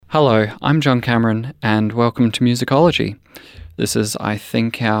Hello, I'm John Cameron, and welcome to Musicology. This is, I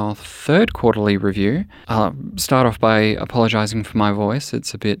think, our third quarterly review. I'll start off by apologising for my voice.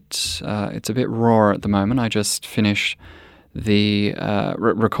 It's a bit raw at the moment. I just finished the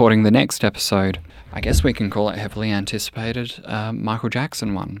recording the next episode. I guess we can call it heavily anticipated Michael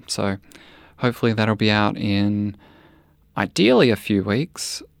Jackson one. So hopefully that'll be out in ideally a few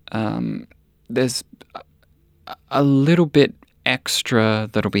weeks. There's a little bit extra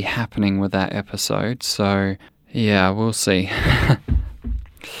that'll be happening with that episode, so yeah, we'll see.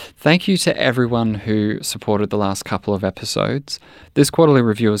 Thank you to everyone who supported the last couple of episodes. This quarterly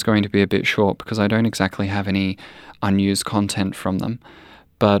review is going to be a bit short because I don't exactly have any unused content from them,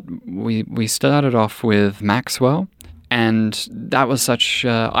 but we started off with Maxwell, and that was such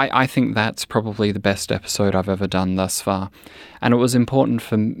I think that's probably the best episode I've ever done thus far, and it was important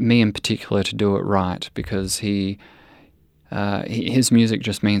for me in particular to do it right because his music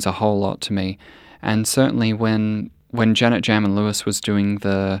just means a whole lot to me. And certainly when Janet Jam Lewis was doing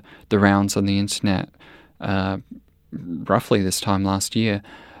the rounds on the internet roughly this time last year,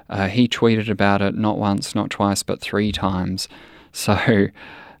 he tweeted about it not once, not twice, but 3 times. So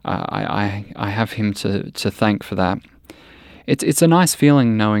I have him to thank for that. It's a nice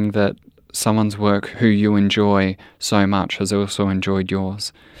feeling knowing that someone's work who you enjoy so much has also enjoyed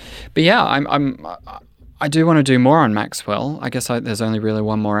yours. But yeah, I do want to do more on Maxwell. I guess there's only really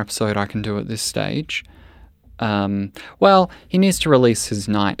one more episode I can do at this stage. Well, he needs to release his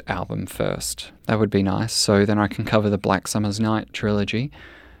Night album first. That would be nice. So then I can cover the Black Summer's Night trilogy.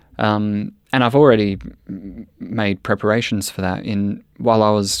 And I've already made preparations for that while I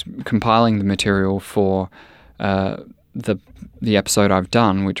was compiling the material for the episode I've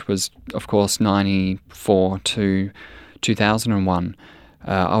done, which was, of course, 94 to 2001.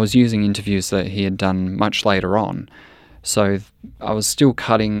 I was using interviews that he had done much later on, so I was still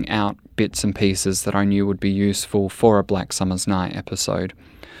cutting out bits and pieces that I knew would be useful for a Black Summer's Night episode,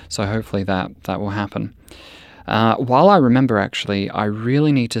 so hopefully that will happen. While I remember, actually, I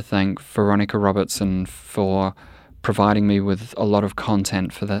really need to thank Veronica Robertson for providing me with a lot of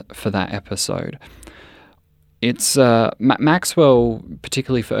content for that episode. It's Maxwell,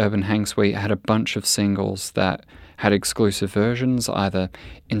 particularly for Urban Hang Suite, had a bunch of singles that had exclusive versions, either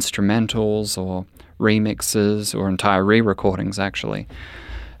instrumentals or remixes or entire re-recordings, actually.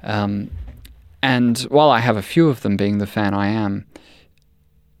 And while I have a few of them, being the fan I am,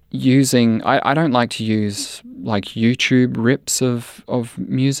 I don't like to use like YouTube rips of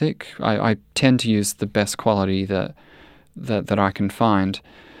music. I tend to use the best quality that I can find.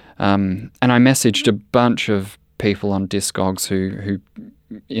 And I messaged a bunch of people on Discogs who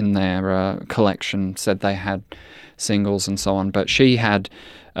in their collection said they had singles and so on, but she had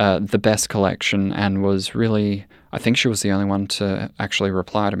the best collection and was really, I think she was the only one to actually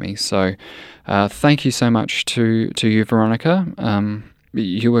reply to me. So thank you so much to you, Veronica.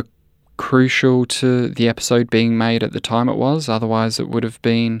 You were crucial to the episode being made at the time it was. Otherwise it would have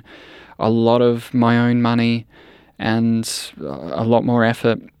been a lot of my own money and a lot more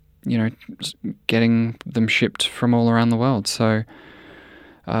effort, getting them shipped from all around the world. So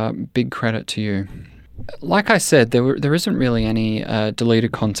big credit to you. Like I said, there isn't really any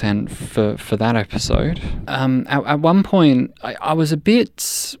deleted content for that episode. At one point, I was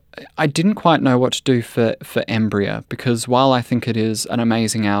I didn't quite know what to do for Embrya, because while I think it is an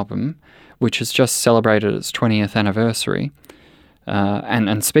amazing album, which has just celebrated its 20th anniversary,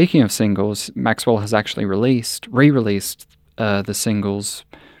 and speaking of singles, Maxwell has actually re-released the singles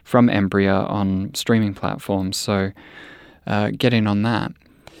from Embrya on streaming platforms, so get in on that.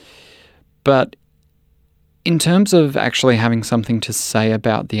 But in terms of actually having something to say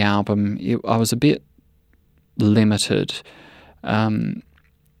about the album, I was a bit limited. So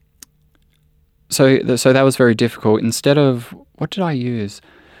that was very difficult. Instead of, what did I use?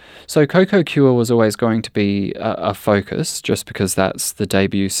 So Coco Cure was always going to be a focus, just because that's the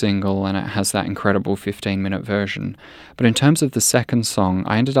debut single and it has that incredible 15-minute version. But in terms of the second song,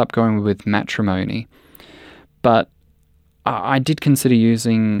 I ended up going with Matrimony. But I did consider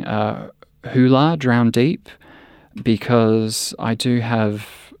using Hula, Drown Deep, because I do have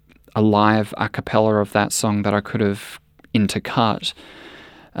a live a cappella of that song that I could have intercut.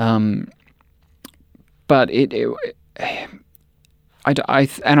 But I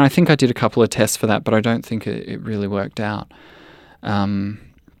think I did a couple of tests for that, but I don't think it really worked out. So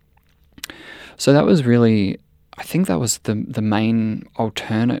that was really, I think that was the main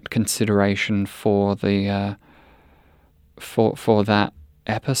alternate consideration for the for that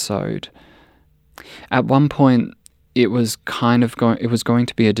episode. At one point, it was going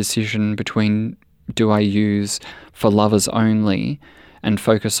to be a decision between, do I use For Lovers Only and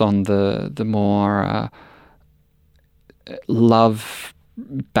focus on the more love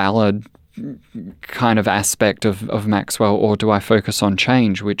ballad kind of aspect of Maxwell, or do I focus on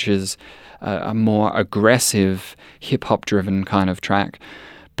Change, which is a more aggressive hip-hop driven kind of track?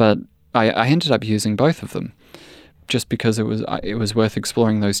 But I ended up using both of them just because it was worth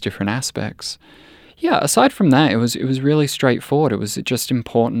exploring those different aspects. Yeah, aside from that, it was really straightforward. It was just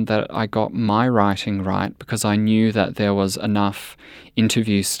important that I got my writing right, because I knew that there was enough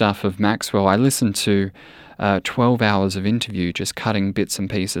interview stuff of Maxwell. I listened to 12 hours of interview, just cutting bits and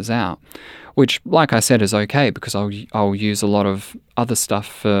pieces out, which, like I said, is okay, because I'll use a lot of other stuff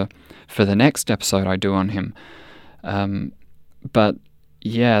for the next episode I do on him. But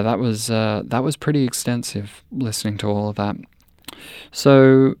yeah, that was pretty extensive, listening to all of that.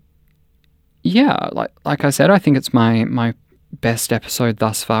 So yeah, like I said, I think it's my best episode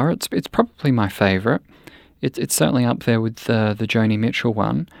thus far. It's probably my favourite. It's certainly up there with the Joni Mitchell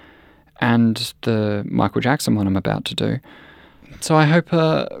one and the Michael Jackson one I'm about to do. So I hope,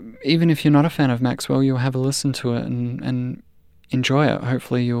 even if you're not a fan of Maxwell, you'll have a listen to it and enjoy it.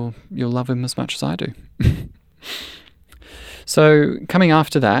 Hopefully you'll love him as much as I do. So coming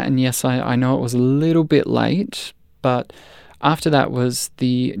after that, and yes, I know it was a little bit late, but after that was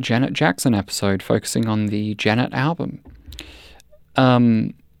the Janet Jackson episode, focusing on the Janet album.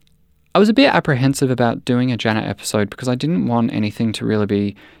 I was a bit apprehensive about doing a Janet episode because I didn't want anything to really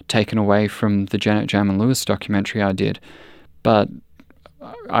be taken away from the Janet Jam and Lewis documentary I did, but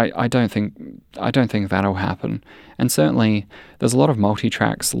I don't think that'll happen. And certainly there's a lot of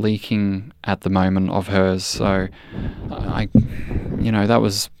multi-tracks leaking at the moment of hers, so I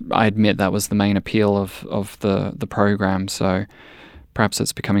admit that was the main appeal of the program, so perhaps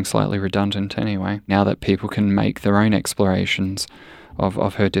it's becoming slightly redundant anyway, now that people can make their own explorations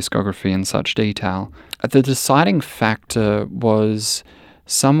of her discography in such detail. The deciding factor was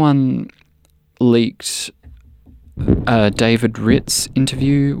someone leaked David Ritt's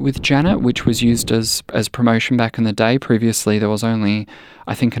interview with Janet, which was used as promotion back in the day. Previously, there was only,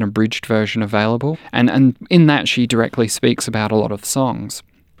 I think, an abridged version available. And in that, she directly speaks about a lot of songs.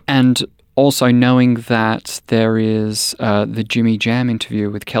 And also knowing that there is the Jimmy Jam interview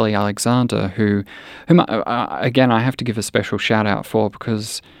with Kelly Alexander, whom again, I have to give a special shout out for,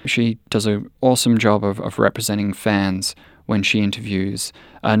 because she does an awesome job of representing fans when she interviews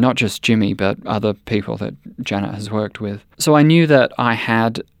not just Jimmy, but other people that Janet has worked with. So I knew that I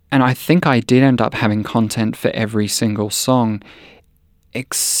had, and I think I did end up having content for every single song,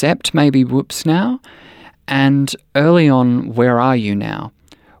 except maybe Whoops Now, and early on Where Are You Now,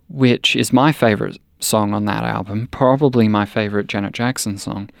 which is my favourite song on that album, probably my favourite Janet Jackson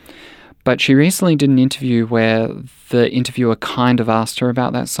song. But she recently did an interview where the interviewer kind of asked her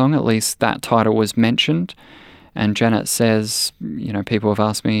about that song, at least that title was mentioned. And Janet says, people have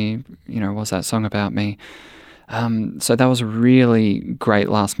asked me, was that song about me? So that was a really great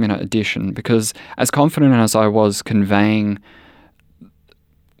last minute addition, because as confident as I was conveying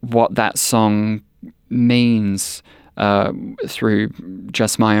what that song means through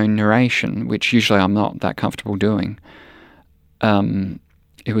just my own narration, which usually I'm not that comfortable doing,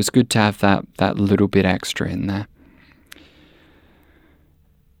 it was good to have that little bit extra in there.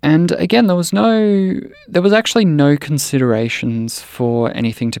 And again, there was actually no considerations for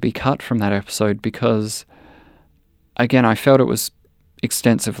anything to be cut from that episode, because again, I felt it was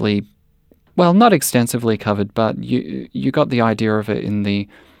extensively, well, not extensively covered, but you got the idea of it in the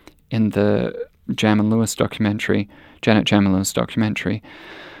Jam and Lewis documentary, Janet Jam and Lewis documentary.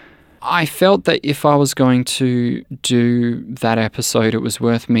 I felt that if I was going to do that episode, it was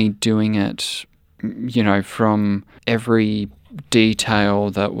worth me doing it, from every detail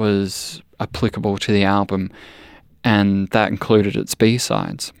that was applicable to the album, and that included its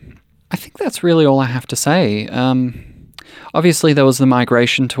B-sides. I think that's really all I have to say. Obviously, there was the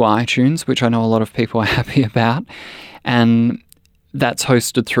migration to iTunes, which I know a lot of people are happy about, and that's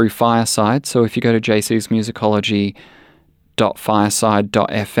hosted through Fireside. So if you go to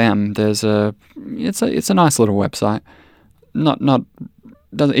jcsmusicology.fireside.fm, it's a nice little website.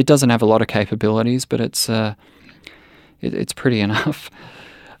 It doesn't have a lot of capabilities, but it's pretty enough.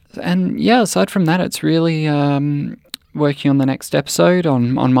 And yeah, aside from that, it's really working on the next episode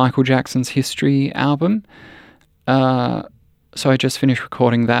on Michael Jackson's History album. So I just finished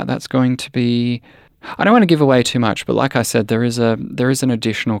recording that. That's going to be, I don't want to give away too much, but like I said, there is an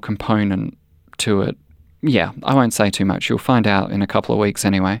additional component to it. Yeah, I won't say too much. You'll find out in a couple of weeks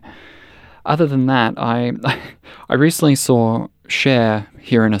anyway. Other than that, I recently saw Cher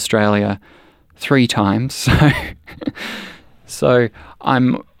here in Australia 3 times. So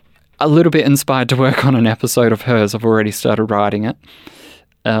I'm a little bit inspired to work on an episode of hers. I've already started writing it.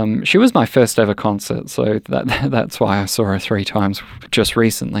 She was my first ever concert, so that's why I saw her 3 times just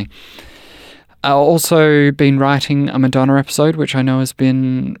recently. I've also been writing a Madonna episode, which I know has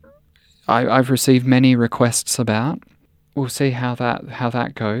been... I've received many requests about. We'll see how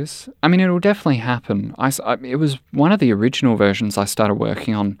that goes. I mean, it'll definitely happen. It was one of the original versions I started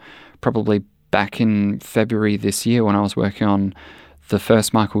working on probably back in February this year when I was working on the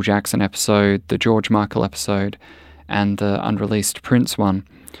first Michael Jackson episode, the George Michael episode, and the unreleased Prince one.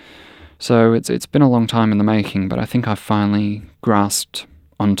 So it's been a long time in the making, but I think I've finally grasped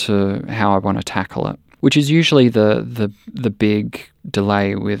onto how I want to tackle it, which is usually the big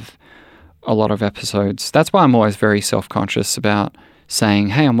delay with a lot of episodes. That's why I'm always very self-conscious about saying,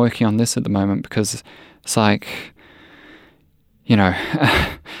 hey, I'm working on this at the moment, because it's like, you know,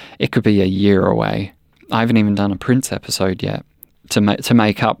 it could be a year away. I haven't even done a Prince episode yet to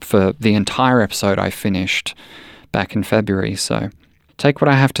make up for the entire episode I finished back in February. So take what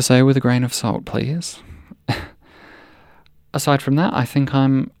I have to say with a grain of salt, please. Aside from that, I think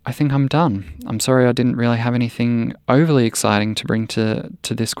I'm done. I'm sorry I didn't really have anything overly exciting to bring to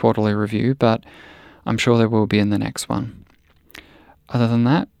this quarterly review, but I'm sure there will be in the next one. Other than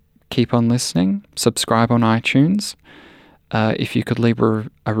that, keep on listening, subscribe on iTunes. If you could leave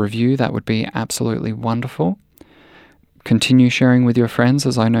a review, that would be absolutely wonderful. Continue sharing with your friends,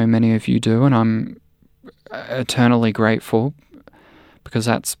 as I know many of you do, and I'm eternally grateful, because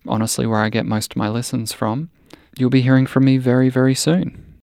that's honestly where I get most of my listens from. You'll be hearing from me very, very soon.